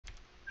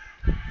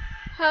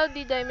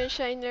Howdy Diamond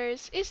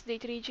Shiners, it's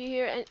Day3G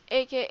here and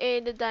aka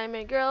the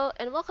Diamond Girl,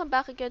 and welcome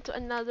back again to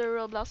another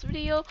Roblox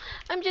video.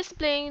 I'm just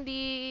playing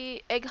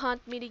the Egg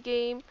Hunt mini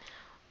game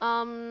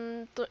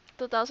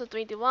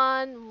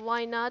 2021.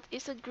 Why not?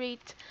 It's a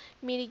great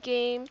mini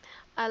game.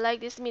 I like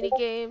this mini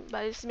game,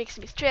 but it makes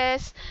me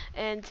stress,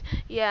 and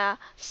yeah.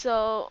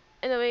 So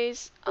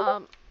anyways,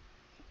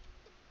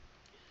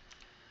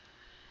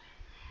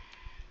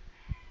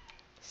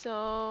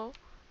 so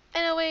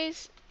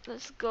anyways,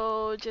 let's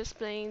go just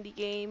playing the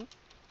game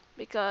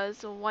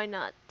because why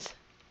not?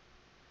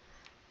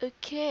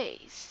 Okay,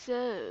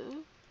 so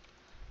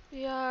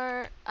we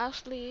are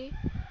actually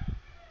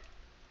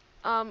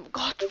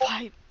got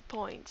 5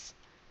 points.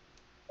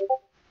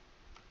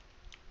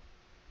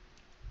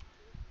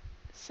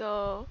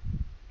 So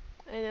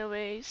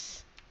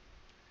anyways,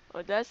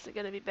 oh that's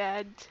gonna be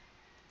bad.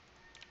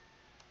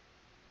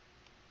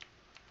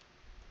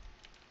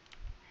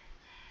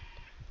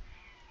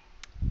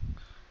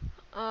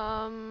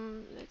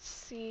 Let's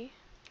see.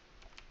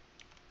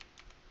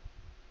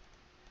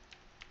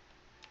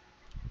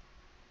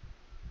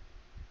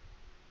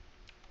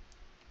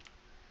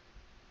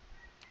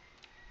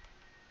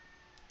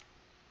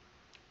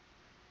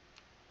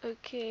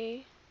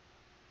 Okay.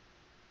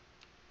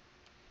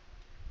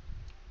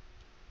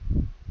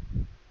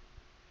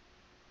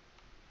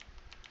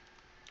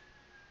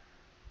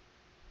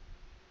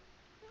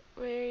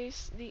 Where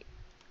is the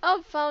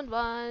oh found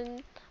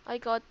one. I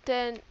got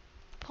 10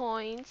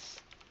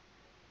 points.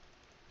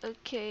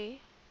 Okay.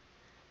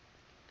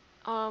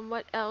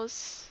 What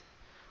else?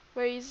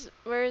 Where's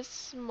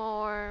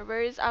more?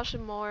 Where is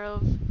actually more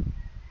of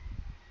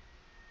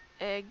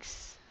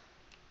eggs?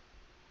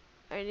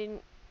 I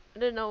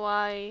don't know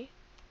why,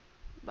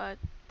 but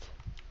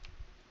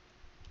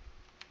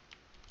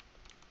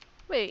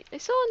wait, I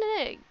saw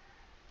an egg.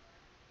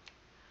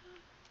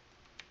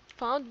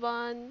 Found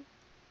one.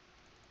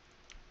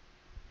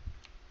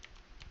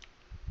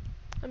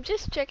 I'm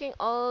just checking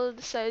all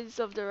the sides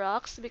of the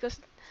rocks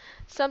because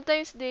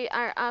sometimes they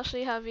are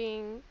actually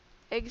having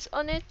eggs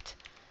on it.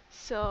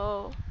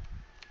 So,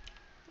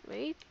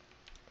 wait.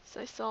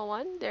 So I saw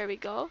one. There we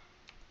go.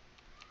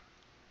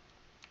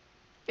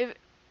 If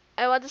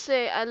I want to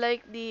say I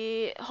like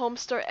the home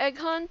store egg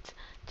hunt,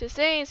 just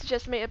saying it's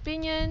just my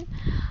opinion.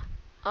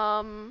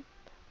 Um,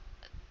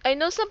 I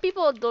know some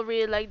people don't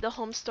really like the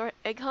home store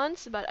egg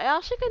hunts, but I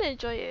actually kind of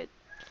enjoy it.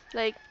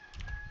 Like,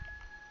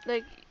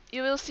 like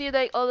you will see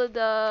like all of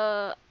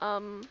the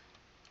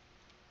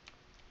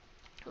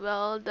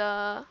well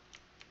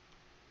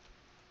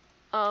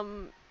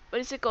what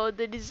is it called,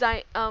 the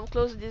design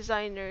clothes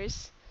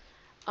designers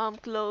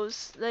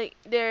clothes, like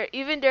their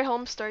even their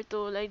home store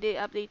too, like they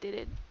updated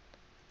it.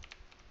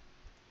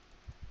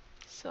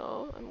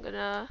 So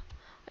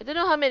I don't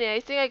know how many. I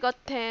think I got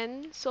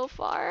 10 so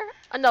far.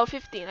 No,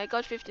 15. I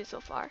got 15 so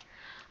far.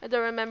 I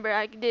don't remember.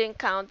 I didn't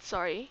count.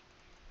 Sorry.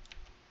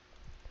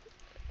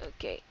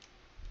 Okay.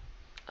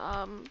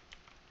 Um.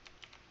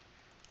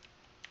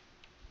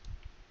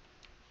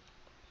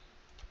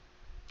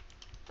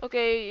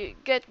 Okay.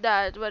 Get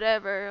that.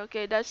 Whatever.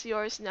 Okay, that's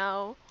yours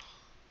now.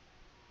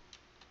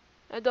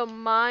 I don't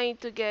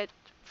mind to get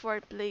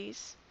fourth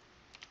place.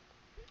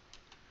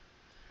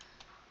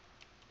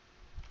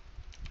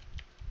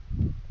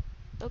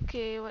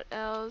 Okay. What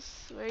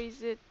else? Where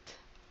is it?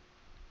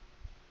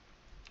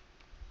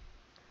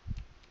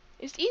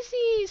 It's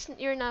easy.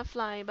 You're not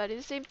flying, but at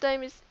the same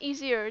time, it's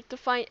easier to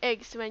find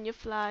eggs when you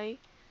fly.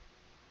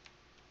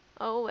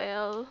 Oh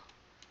well.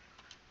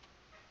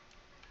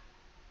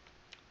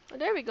 Oh,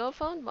 there we go.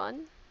 Found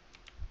one.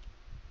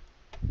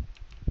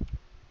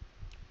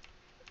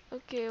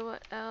 Okay,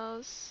 what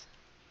else?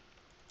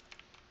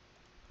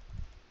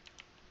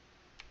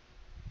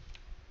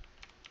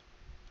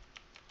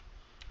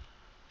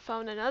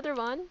 Found another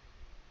one.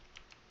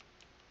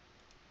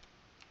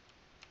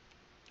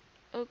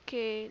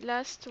 Okay,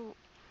 last two.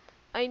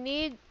 I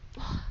need.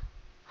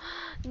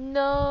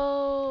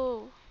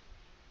 No!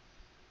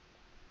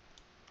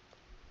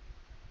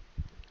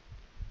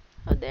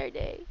 How dare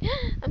they?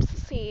 I'm so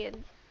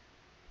sad.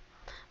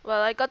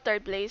 Well, I got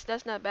third place.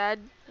 That's not bad.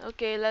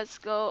 Okay, let's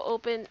go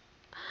open.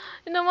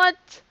 You know what?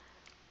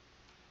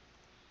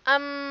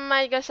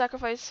 I gotta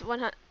sacrifice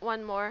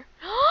one more.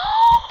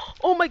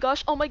 Oh my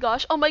gosh! Oh my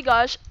gosh! Oh my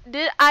gosh!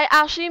 Did I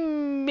actually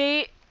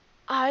make?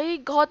 I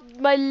got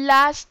my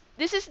last.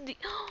 This is the.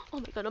 Oh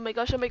my god! Oh my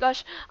gosh! Oh my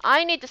gosh!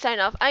 I need to sign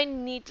off. I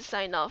need to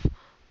sign off.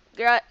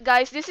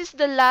 Guys, this is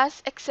the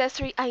last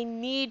accessory I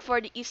need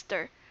for the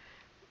Easter.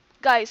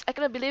 Guys, I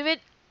cannot believe it.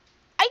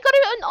 I got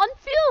it on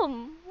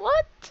film.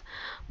 What?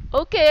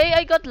 Okay,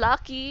 I got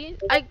lucky.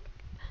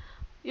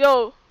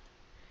 Yo,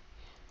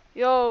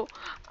 yo,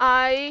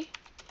 I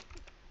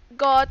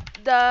got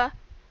the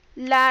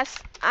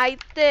last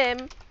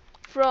item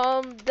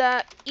from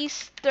the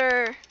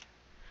Easter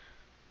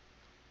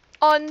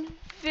on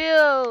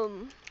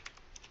film.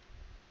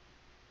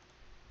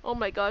 Oh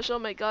my gosh, oh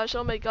my gosh,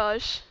 oh my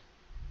gosh.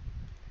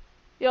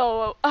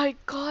 Yo, I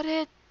got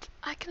it.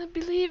 I cannot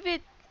believe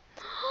it.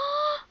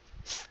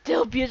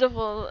 Still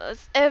beautiful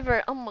as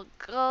ever. Oh my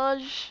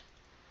gosh.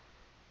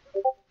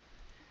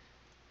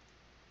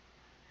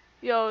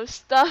 Yo,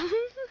 stop.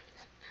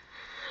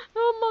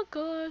 Oh my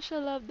gosh, I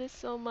love this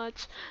so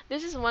much.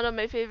 This is one of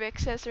my favorite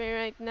accessory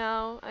right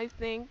now, I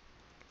think.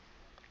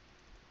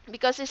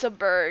 Because it's a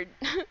bird.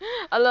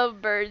 I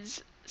love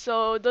birds,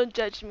 so don't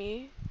judge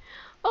me.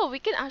 Oh, we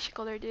can actually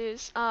color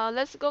this.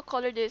 Let's go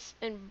color this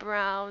in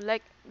brown,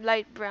 like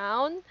light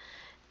brown.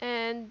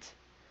 And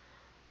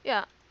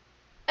yeah,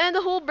 and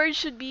the whole bird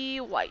should be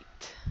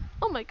white.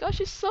 Oh my gosh,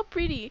 it's so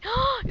pretty.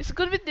 It's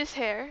good with this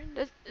hair.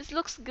 This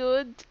looks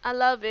good. I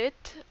love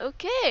it.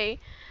 Okay,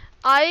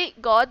 I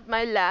got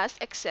my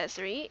last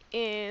accessory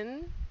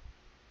in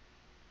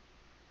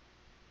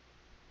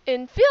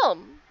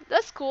film.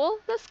 That's cool.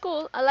 That's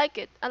cool. I like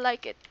it. I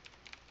like it.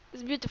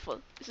 It's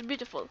beautiful. It's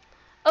beautiful.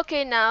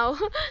 Okay, now,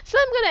 so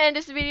I'm gonna end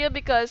this video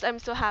because I'm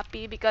so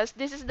happy because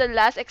this is the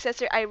last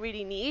accessory I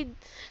really need.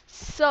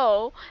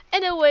 So,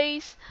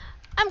 anyways,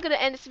 I'm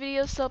gonna end this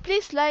video. So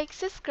please like,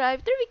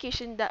 subscribe,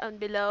 notification down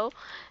below.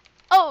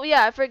 Oh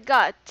yeah, I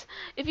forgot.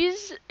 If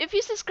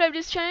you subscribe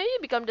this channel, you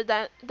become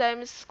the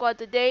Diamond Squad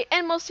today.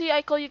 And mostly,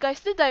 I call you guys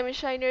the Diamond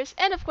Shiners.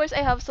 And of course,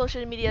 I have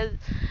social media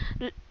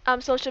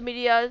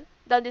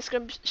down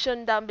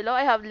description down below.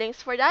 I have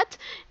links for that.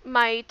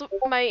 My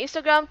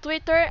Instagram,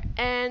 Twitter,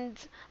 and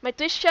my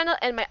Twitch channel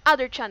and my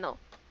other channel.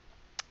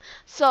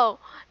 So,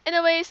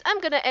 anyways, I'm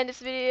gonna end this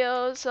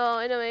video. So,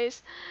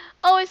 anyways,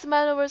 always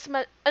smile over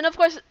smile, and of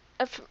course,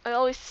 I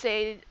always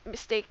say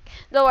mistake.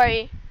 Don't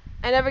worry,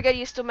 I never get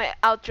used to my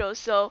outro.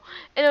 So,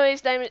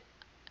 Diamond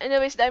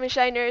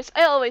Shiners,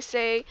 I always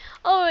say,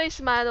 always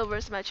smile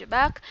over smile your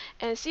back,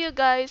 and see you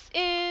guys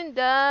in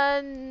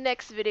the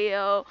next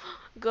video.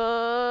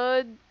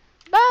 Goodbye,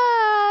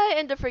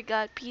 and don't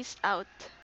forget, peace out.